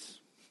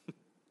years.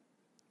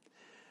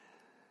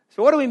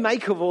 So what do we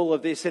make of all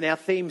of this and our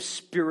theme,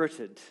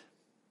 spirited?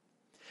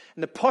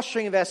 And the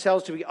posturing of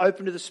ourselves to be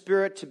open to the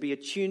Spirit, to be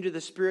attuned to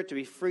the Spirit, to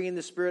be free in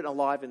the Spirit,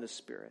 alive in the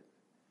Spirit.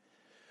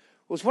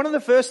 was one of the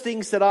first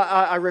things that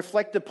I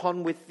reflect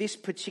upon with this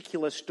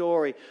particular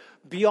story,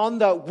 beyond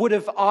the would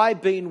have I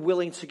been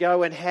willing to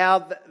go and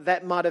how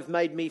that might have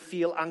made me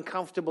feel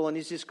uncomfortable and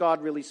is this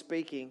God really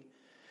speaking,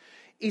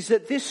 is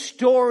that this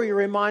story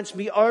reminds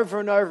me over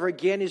and over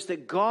again is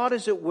that God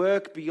is at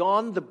work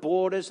beyond the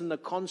borders and the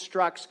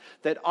constructs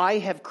that I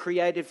have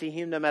created for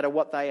Him, no matter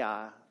what they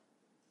are.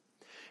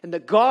 And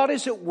that God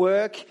is at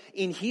work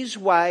in His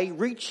way,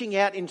 reaching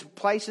out into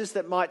places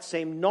that might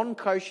seem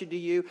non-kosher to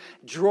you,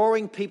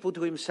 drawing people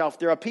to Himself.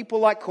 There are people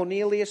like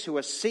Cornelius who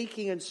are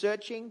seeking and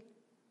searching.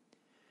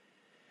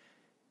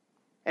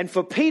 And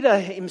for Peter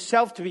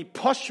himself to be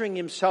posturing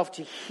himself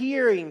to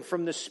hearing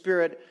from the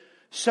Spirit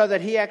so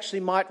that he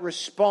actually might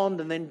respond,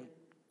 and then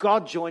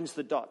God joins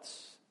the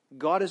dots.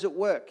 God is at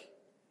work.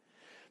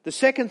 The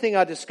second thing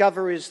I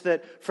discover is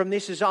that from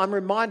this is I'm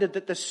reminded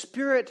that the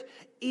Spirit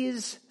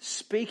is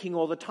speaking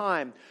all the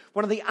time.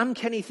 One of the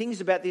uncanny things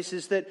about this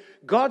is that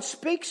God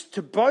speaks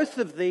to both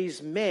of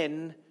these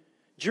men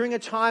during a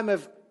time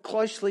of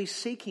closely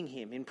seeking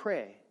Him in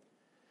prayer.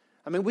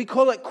 I mean, we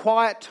call it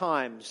quiet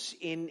times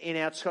in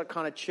our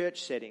kind of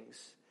church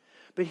settings.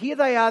 But here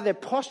they are, they're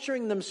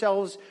posturing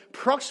themselves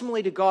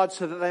proximally to God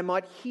so that they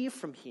might hear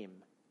from Him.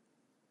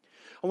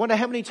 I wonder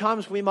how many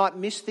times we might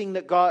miss things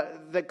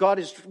that God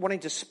is wanting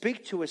to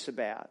speak to us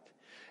about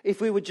if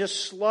we would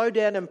just slow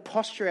down and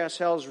posture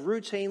ourselves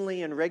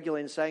routinely and regularly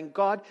and saying,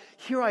 God,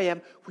 here I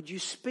am, would you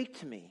speak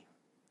to me?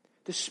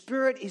 The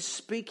Spirit is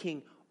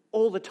speaking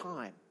all the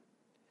time.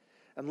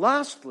 And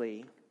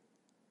lastly,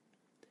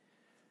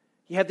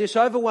 you have this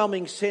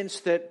overwhelming sense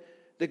that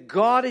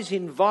God is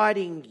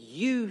inviting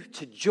you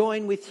to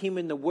join with Him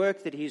in the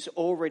work that He's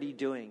already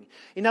doing.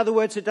 In other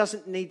words, it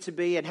doesn't need to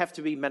be and have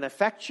to be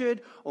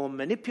manufactured or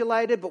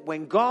manipulated, but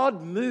when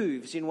God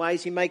moves in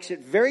ways, He makes it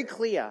very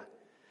clear.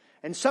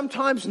 And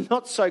sometimes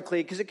not so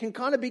clear, because it can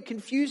kind of be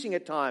confusing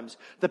at times.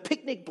 The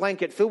picnic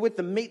blanket filled with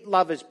the meat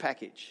lovers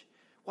package.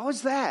 What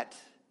was that?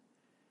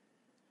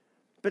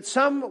 But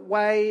some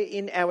way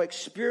in our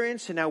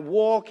experience, in our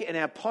walk, in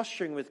our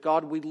posturing with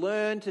God, we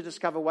learn to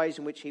discover ways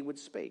in which He would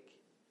speak.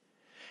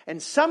 And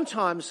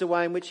sometimes the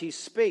way in which He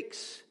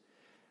speaks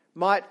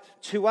might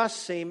to us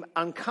seem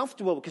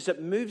uncomfortable because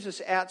it moves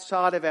us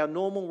outside of our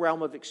normal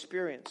realm of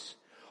experience.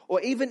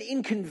 Or even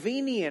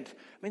inconvenient.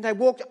 I mean, they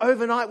walked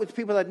overnight with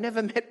people they'd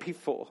never met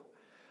before.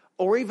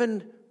 Or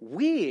even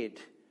weird.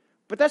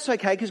 But that's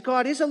okay, because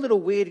God is a little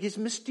weird. He's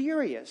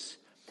mysterious.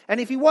 And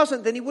if He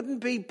wasn't, then He wouldn't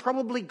be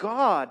probably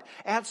God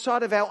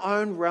outside of our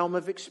own realm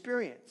of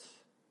experience.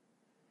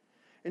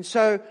 And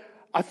so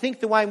I think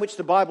the way in which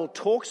the Bible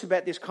talks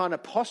about this kind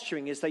of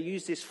posturing is they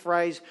use this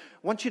phrase,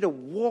 I want you to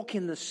walk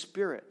in the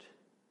Spirit.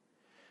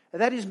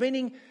 And that is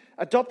meaning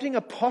adopting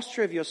a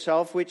posture of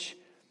yourself which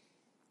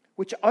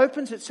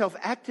opens itself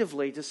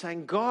actively to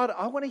saying, God,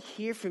 I want to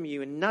hear from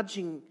you, and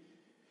nudging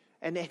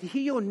and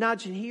hear your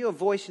nudge and hear your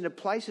voice into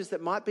places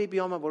that might be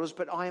beyond my borders,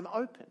 but I am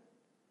open.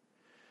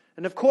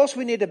 And of course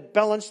we need to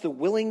balance the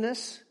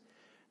willingness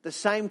at the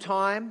same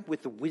time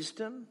with the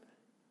wisdom.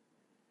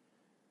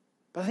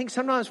 But I think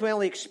sometimes we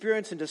only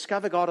experience and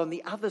discover God on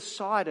the other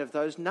side of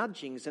those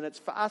nudgings, and it's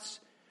for us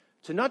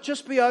to not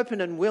just be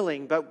open and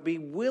willing, but be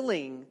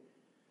willing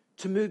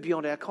to move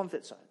beyond our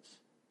comfort zones.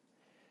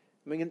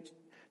 I mean,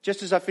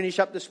 just as I finish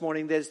up this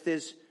morning, there's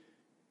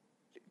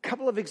a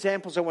couple of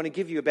examples I want to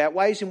give you about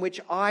ways in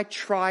which I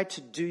try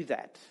to do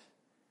that.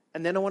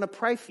 And then I want to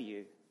pray for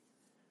you.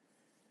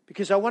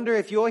 Because I wonder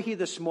if you're here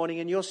this morning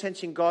and you're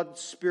sensing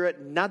God's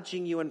Spirit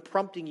nudging you and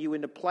prompting you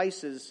into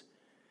places.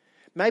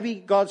 Maybe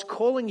God's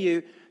calling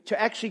you to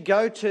actually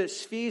go to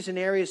spheres and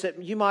areas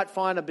that you might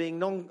find are being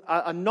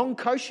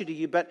non-kosher to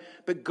you, but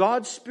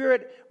God's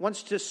Spirit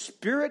wants to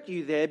spirit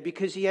you there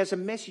because He has a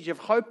message of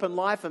hope and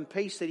life and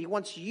peace that He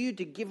wants you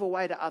to give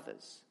away to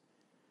others.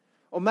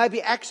 Or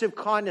maybe acts of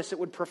kindness that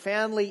would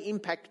profoundly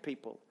impact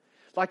people.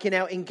 Like in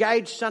our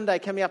Engage Sunday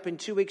coming up in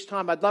 2 weeks'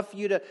 time, I'd love for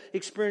you to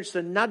experience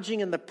the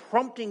nudging and the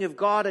prompting of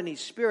God and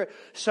His Spirit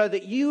so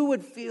that you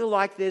would feel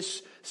like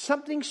there's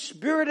something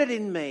spirited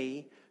in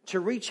me to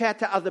reach out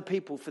to other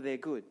people for their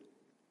good.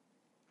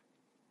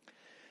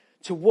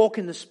 To walk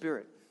in the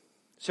Spirit.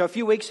 So a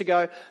few weeks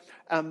ago,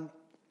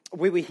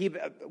 we were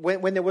here,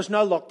 when there was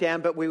no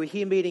lockdown, but we were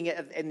here meeting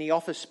in the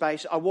office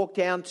space. I walked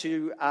down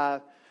to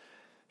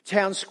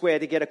Town Square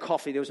to get a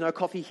coffee. There was no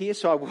coffee here,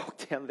 so I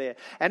walked down there.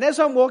 And as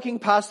I'm walking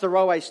past the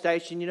railway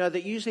station, you know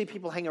that usually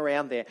people hang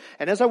around there.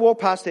 And as I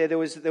walked past there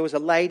was a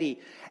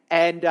lady,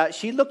 and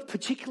she looked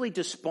particularly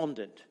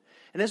despondent.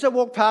 And as I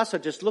walked past, I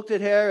just looked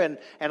at her,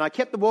 and I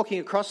kept walking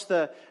across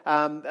the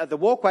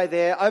walkway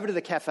there over to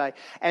the cafe.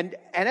 And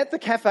at the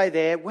cafe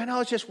there, when I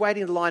was just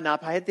waiting to line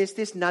up, I had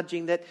this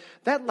nudging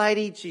that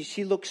lady,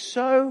 she looked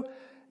so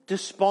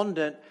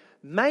despondent.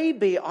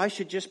 Maybe I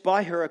should just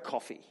buy her a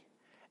coffee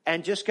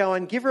and just go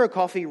and give her a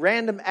coffee,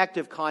 random act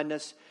of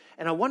kindness.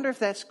 And I wonder if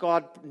that's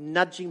God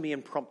nudging me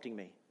and prompting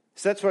me.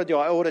 So that's what I do.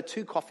 I order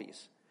 2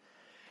 coffees.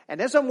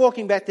 And as I'm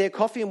walking back there,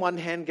 coffee in one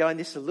hand, going,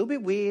 this is a little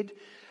bit weird.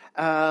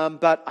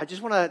 But I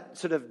just want to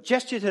sort of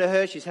gesture to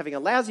her. She's having a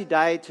lousy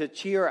day, to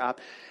cheer her up.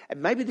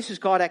 And maybe this is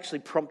God actually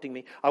prompting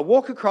me. I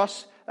walk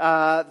across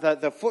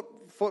the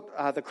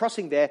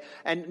crossing there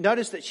and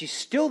notice that she's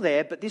still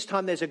there, but this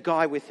time there's a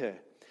guy with her.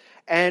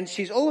 And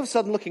she's all of a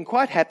sudden looking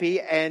quite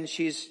happy, and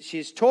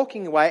she's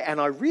talking away,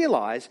 and I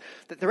realise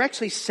that they're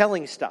actually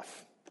selling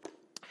stuff.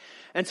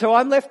 And so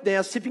I'm left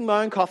now sipping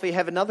my own coffee,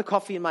 have another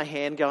coffee in my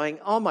hand going,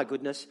 oh my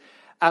goodness.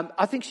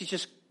 I think she's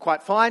just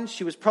quite fine.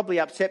 She was probably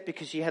upset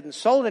because she hadn't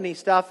sold any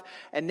stuff,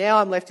 and now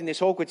I'm left in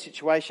this awkward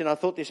situation. I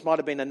thought this might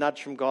have been a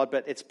nudge from God,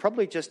 but it's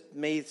probably just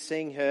me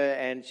seeing her,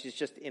 and she's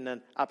just in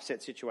an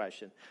upset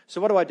situation.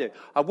 So what do?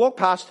 I walk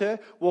past her,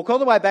 walk all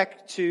the way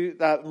back to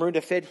the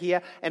Maroondah Fed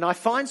here, and I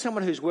find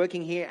someone who's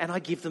working here, and I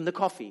give them the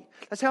coffee.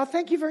 I say, oh,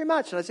 thank you very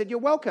much. And I said, you're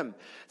welcome.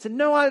 So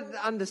no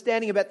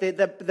understanding about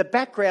the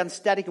background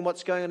static and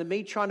what's going on, and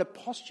me trying to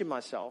posture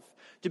myself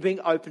to being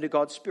open to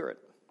God's Spirit.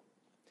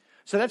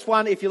 So that's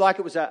one, if you like,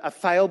 it was a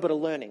fail, but a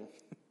learning.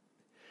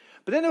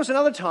 But then there was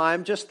another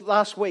time, just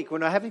last week,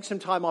 when I was having some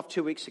time off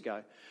 2 weeks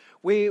ago.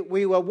 We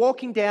were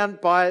walking down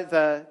by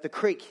the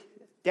creek,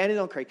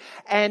 Dandenong Creek,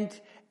 and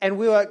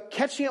we were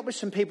catching up with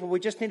some people we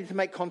just needed to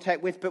make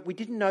contact with, but we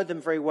didn't know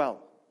them very well.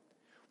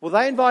 Well,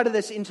 they invited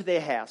us into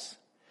their house.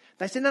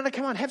 They said, no,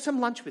 come on, have some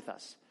lunch with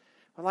us.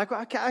 We're like,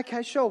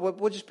 okay, sure,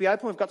 we'll just be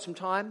open, we've got some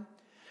time.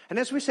 And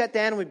as we sat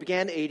down and we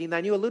began eating,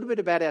 they knew a little bit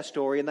about our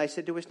story, and they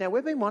said to us, now,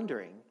 we've been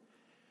wondering,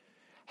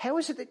 how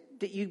is it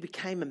that you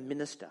became a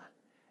minister?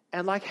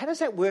 And how does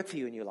that work for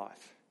you in your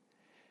life?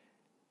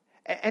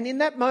 And in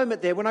that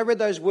moment there, when I read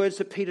those words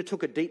that Peter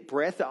took a deep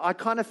breath, I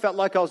kind of felt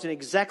like I was in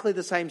exactly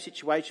the same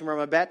situation where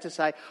I'm about to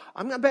say,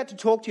 I'm about to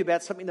talk to you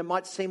about something that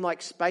might seem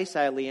like space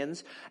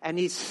aliens, and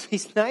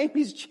his name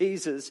is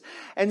Jesus.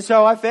 And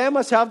so I found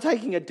myself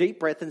taking a deep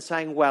breath and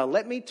saying, well,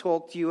 let me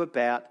talk to you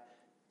about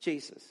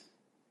Jesus.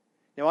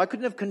 Now, I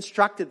couldn't have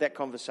constructed that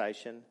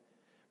conversation,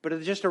 but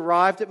it just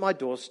arrived at my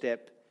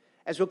doorstep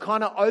as we're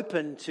kind of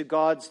open to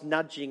God's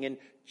nudging and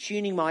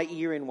tuning my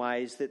ear in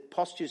ways that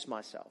postures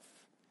myself.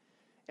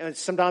 And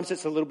sometimes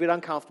it's a little bit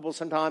uncomfortable.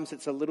 Sometimes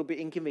it's a little bit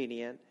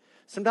inconvenient.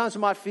 Sometimes it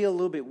might feel a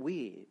little bit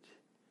weird.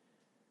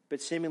 But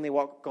seemingly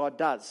what God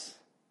does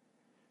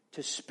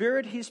to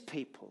spirit his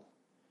people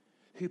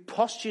who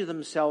posture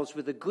themselves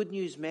with a good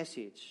news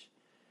message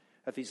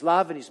of his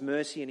love and his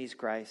mercy and his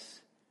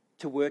grace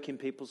to work in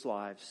people's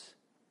lives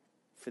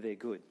for their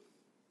good.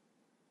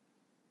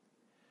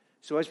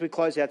 So as we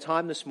close our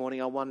time this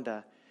morning, I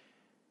wonder,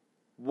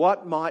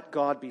 what might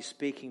God be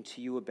speaking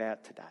to you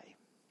about today?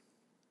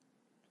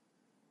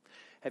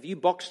 Have you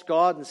boxed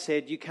God and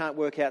said, you can't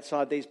work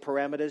outside these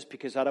parameters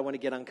because I don't want to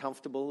get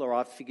uncomfortable, or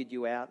I've figured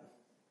you out?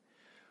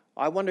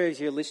 I wonder,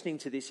 as you're listening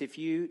to this, if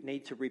you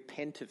need to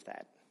repent of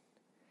that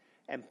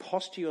and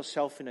posture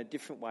yourself in a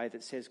different way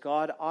that says,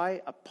 God,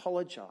 I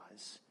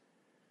apologize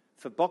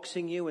for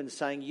boxing you and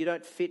saying you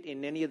don't fit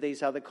in any of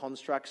these other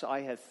constructs.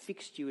 I have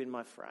fixed you in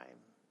my frame.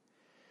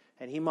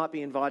 And he might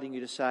be inviting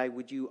you to say,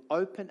 would you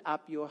open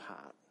up your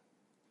heart?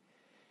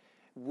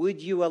 Would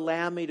you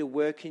allow me to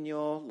work in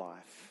your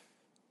life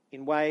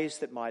in ways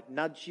that might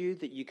nudge you,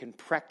 that you can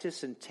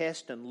practice and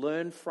test and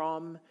learn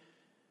from?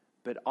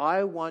 But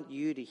I want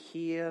you to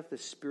hear the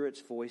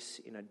Spirit's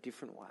voice in a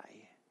different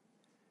way.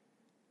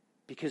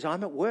 Because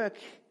I'm at work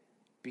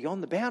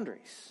beyond the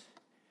boundaries,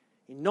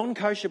 in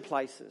non-kosher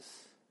places,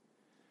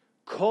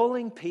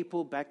 calling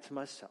people back to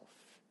myself,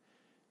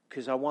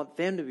 because I want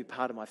them to be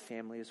part of my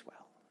family as well.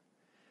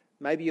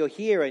 Maybe you're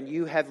here and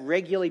you have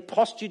regularly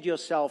postured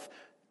yourself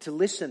to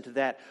listen to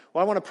that.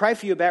 What I want to pray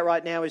for you about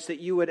right now is that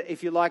you would,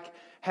 if you like,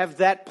 have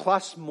that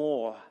plus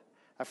more,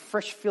 a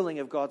fresh filling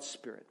of God's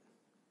Spirit.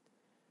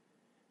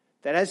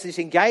 That as this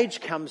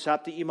engage comes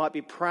up, that you might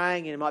be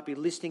praying and you might be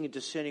listening and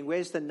discerning,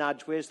 where's the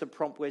nudge, where's the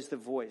prompt, where's the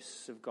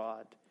voice of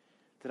God,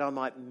 that I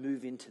might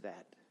move into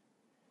that.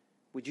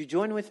 Would you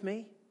join with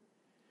me?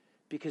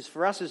 Because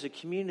for us as a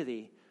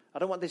community, I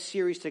don't want this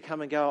series to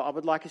come and go. I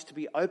would like us to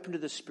be open to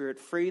the Spirit,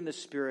 free in the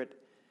Spirit,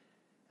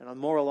 and I'm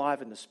more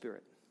alive in the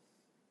Spirit.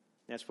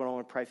 That's what I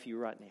want to pray for you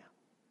right now.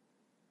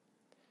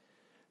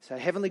 So,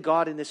 Heavenly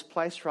God, in this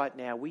place right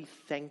now, we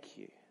thank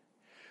you.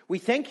 We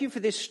thank you for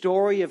this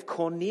story of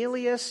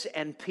Cornelius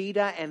and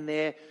Peter and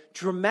their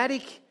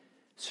dramatic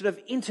sort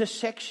of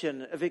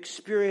intersection of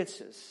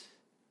experiences.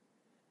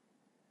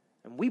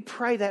 And we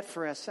pray that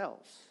for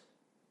ourselves.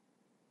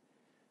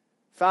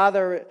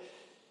 Father,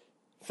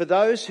 for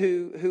those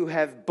who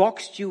have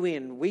boxed you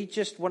in, we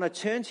just want to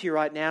turn to you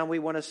right now and we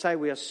want to say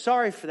we are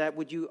sorry for that.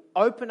 Would you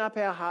open up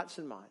our hearts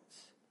and minds?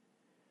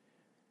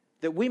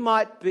 That we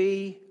might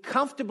be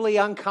comfortably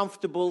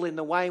uncomfortable in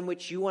the way in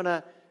which you want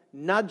to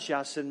nudge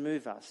us and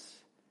move us,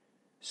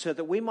 so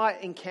that we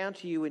might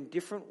encounter you in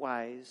different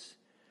ways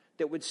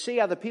that would see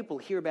other people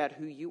hear about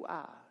who you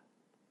are.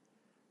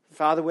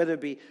 Father, whether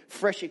it be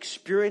fresh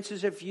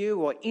experiences of you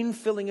or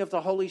infilling of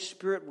the Holy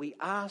Spirit, we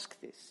ask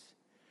this.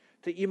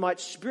 That you might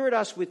spirit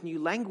us with new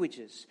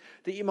languages,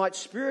 that you might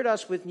spirit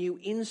us with new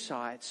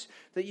insights,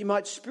 that you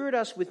might spirit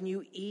us with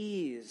new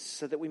ears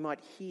so that we might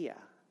hear.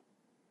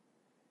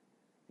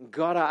 And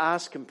God, I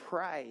ask and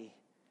pray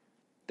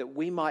that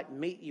we might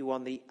meet you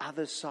on the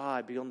other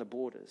side, beyond the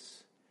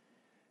borders,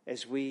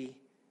 as we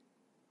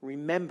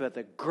remember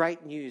the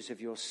great news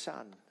of your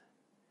Son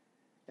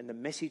and the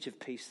message of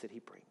peace that he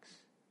brings.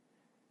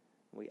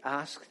 I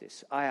ask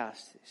this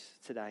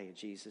today in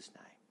Jesus'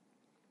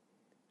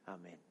 name.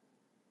 Amen.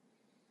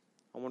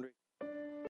 I wonder